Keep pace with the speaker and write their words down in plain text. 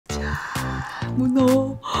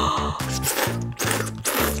문어.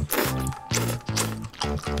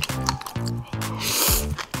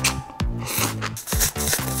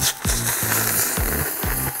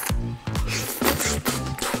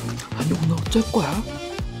 아니 오늘 어쩔 거야?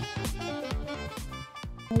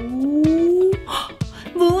 오,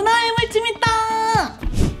 문어 해물찜 있다.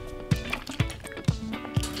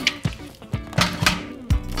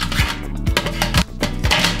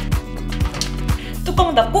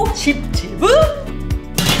 뚜껑 닫고 17분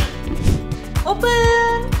오픈.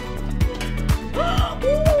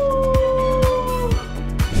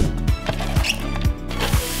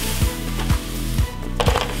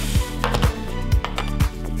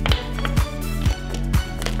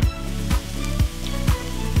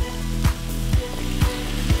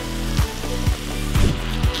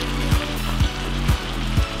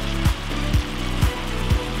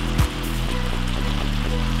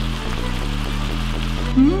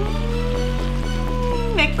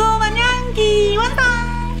 매콤한 향기 완성!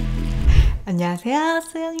 안녕하세요,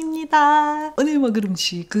 쏘영입니다. 오늘 먹을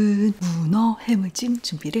음식은 문어 해물찜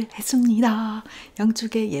준비를 했습니다.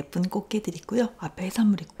 양쪽에 예쁜 꽃게들 있고요. 앞에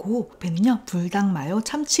해산물 있고, 옆에는요 불닭 마요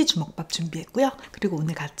참치 주먹밥 준비했고요. 그리고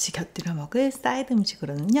오늘 같이 곁들여 먹을 사이드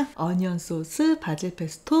음식으로는요 어니언 소스, 바질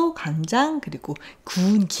페스토, 간장, 그리고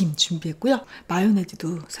구운 김 준비했고요.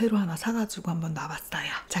 마요네즈도 새로 하나 사가지고 한번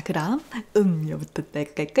놔봤어요. 자, 그럼 음료부터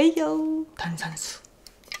뗄까요? 탄산수.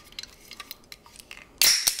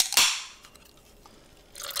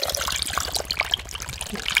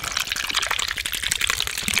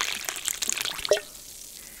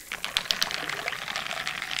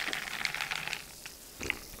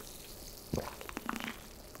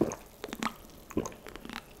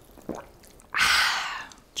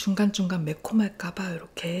 중간중간 매콤할까봐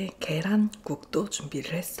이렇게 계란국도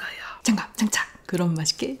준비를 했어요. 장갑 장착! 그럼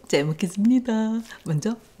맛있게 잘 먹겠습니다.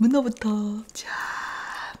 먼저 문어부터. 자,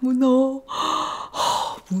 문어.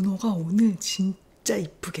 문어가 오늘 진짜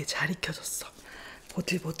이쁘게 잘 익혀졌어.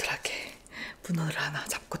 보들보들하게 문어를 하나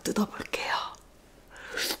잡고 뜯어볼게요.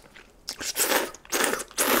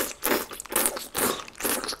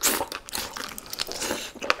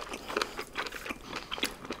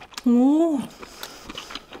 오,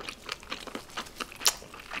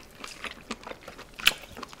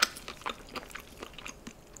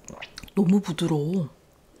 너무 부드러워.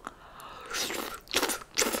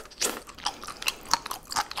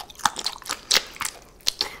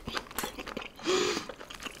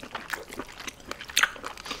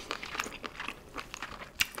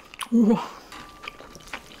 우와.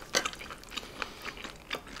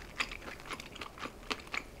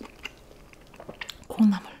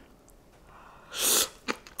 콩나물.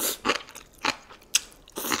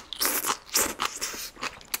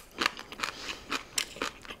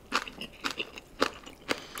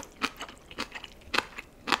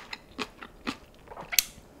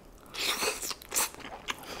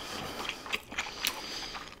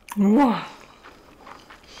 우와.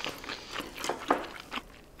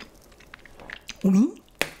 오잉?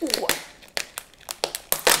 우와.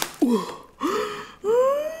 우와.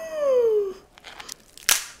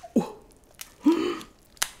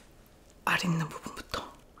 알 있는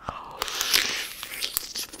부분부터.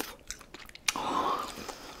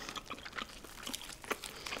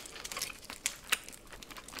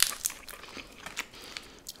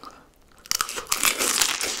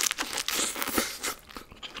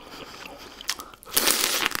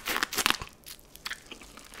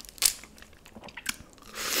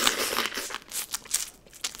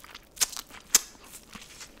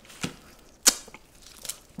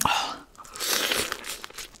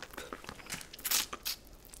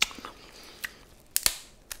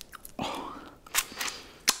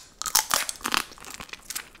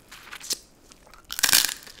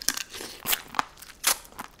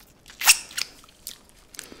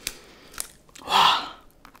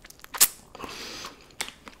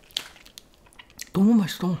 너무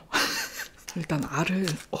맛있어. 일단 알을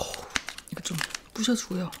이거 좀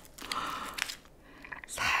부셔주고요.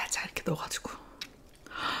 살짝 이렇게 넣어가지고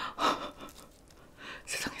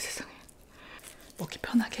세상에 먹기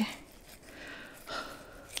편하게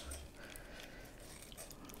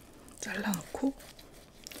잘라놓고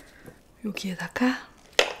여기에다가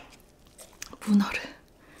문어를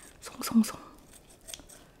송송송.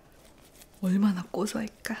 얼마나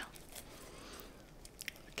고소할까.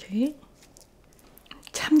 이렇게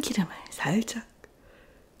참기름을 살짝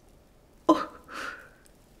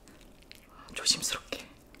조심스럽게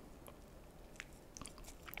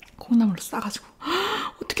콩나물로 싸가지고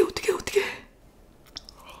어떡해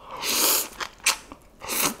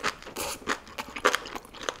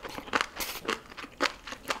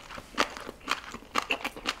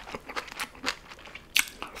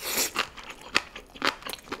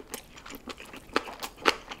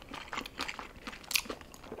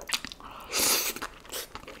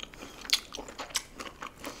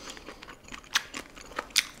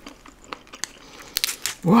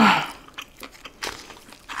와.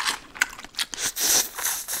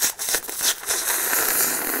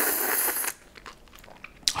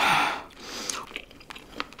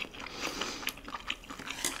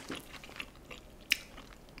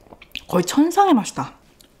 거의 천상의 맛이다.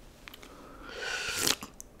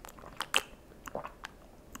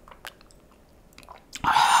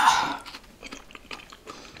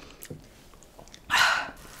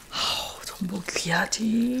 전복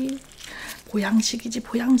귀하지. 보양식이지,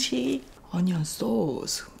 보양식. 어니언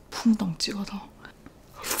소스 풍덩 찍어서.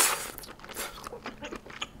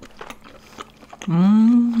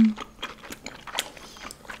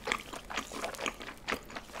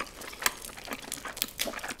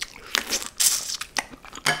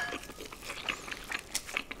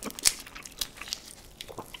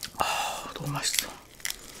 너무 맛있어.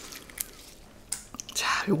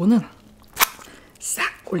 자, 요거는 싹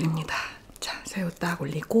올립니다. 자, 새우 딱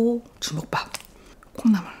올리고 주먹밥,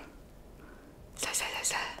 콩나물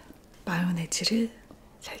살살살살, 마요네즈를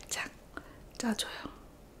살짝 짜줘요.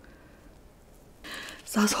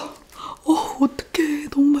 싸서 어떡해,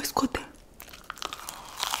 너무 맛있을 것 같아.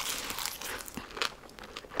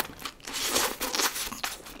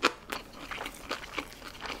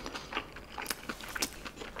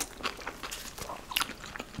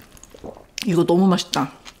 이거 너무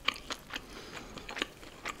맛있다.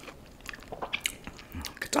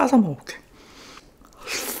 이렇게 짜서 먹어볼게.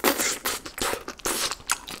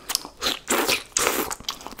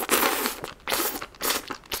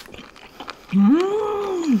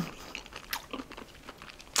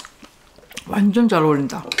 완전 잘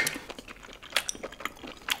어울린다.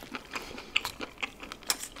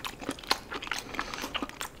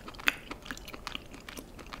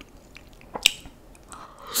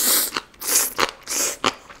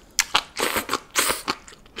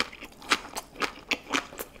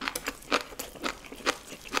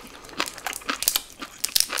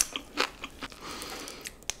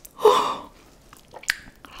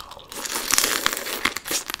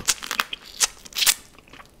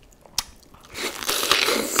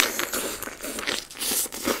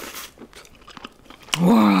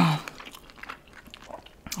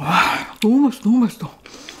 와, 너무 맛있어, 너무 맛있어.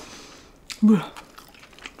 물.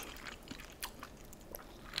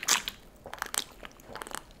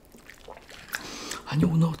 아니,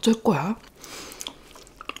 오늘 어쩔 거야?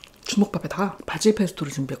 주먹밥에다가 바질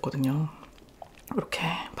페스토를 준비했거든요. 이렇게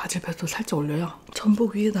바질 페스토 살짝 올려요.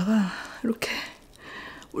 전복 위에다가 이렇게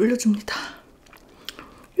올려줍니다.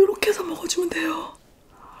 이렇게 해서 먹어주면 돼요.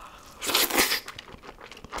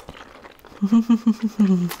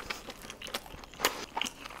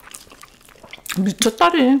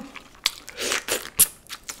 미쳤다리.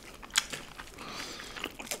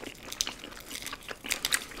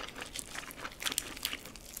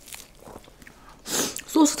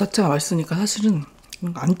 소스 자체가 맛있으니까 사실은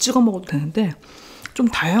안 찍어 먹어도 되는데 좀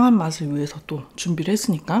다양한 맛을 위해서 또 준비를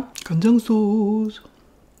했으니까 간장 소스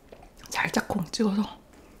살짝 콩 찍어서.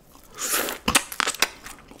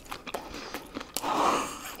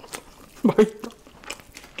 맛있다.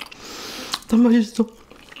 참 맛있어.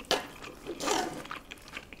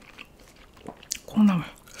 콩나물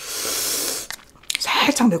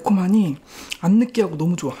살짝 매콤하니 안 느끼하고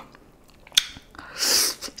너무 좋아.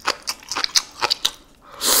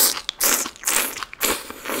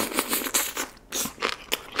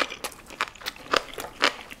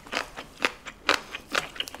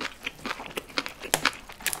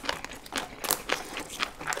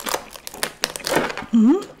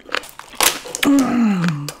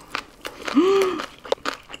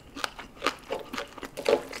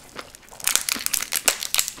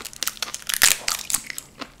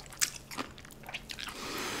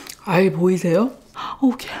 아이 보이세요?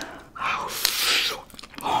 오케이.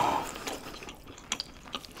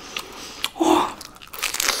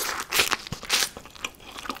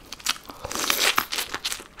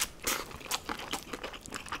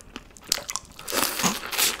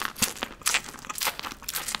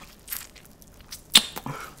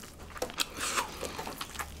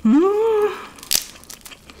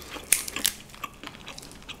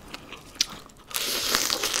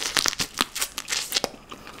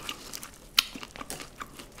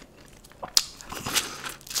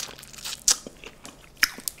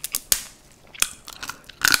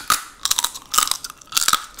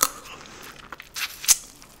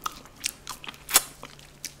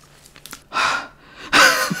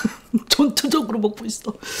 전투적으로 먹고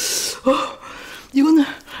있어. 이거는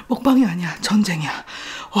먹방이 아니야, 전쟁이야.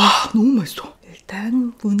 와, 너무 맛있어.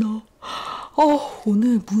 일단 문어.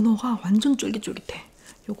 오늘 문어가 완전 쫄깃쫄깃해.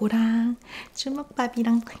 요거랑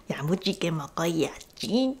주먹밥이랑 야무지게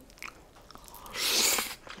먹어야지.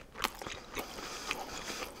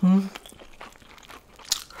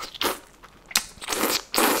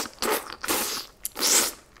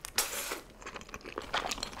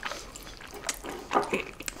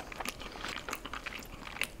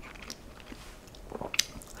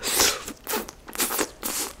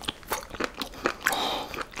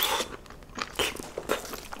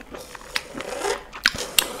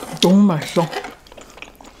 너무 맛있어.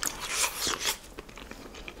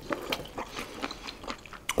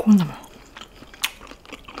 콩나물.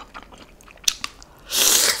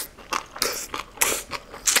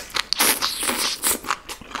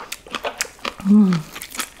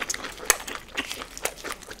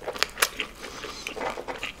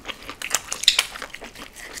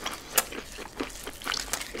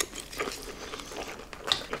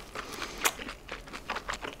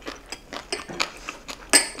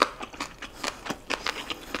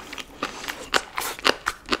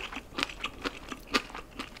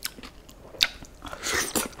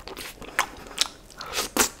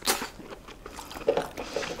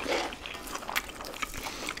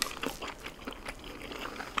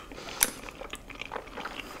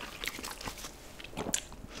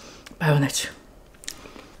 마요네즈.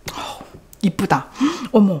 이쁘다.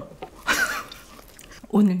 어머.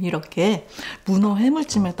 오늘 이렇게 문어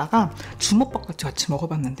해물찜에다가 주먹밥까지 같이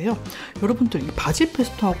먹어봤는데요. 여러분들 이 바질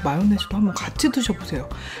페스토하고 마요네즈도 한번 같이 드셔보세요.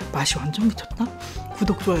 맛이 완전 미쳤다.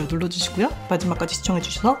 구독, 좋아요 눌러주시고요. 마지막까지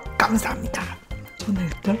시청해주셔서 감사합니다. 저는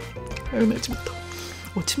일단 마요네즈부터.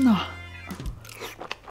 침 나와.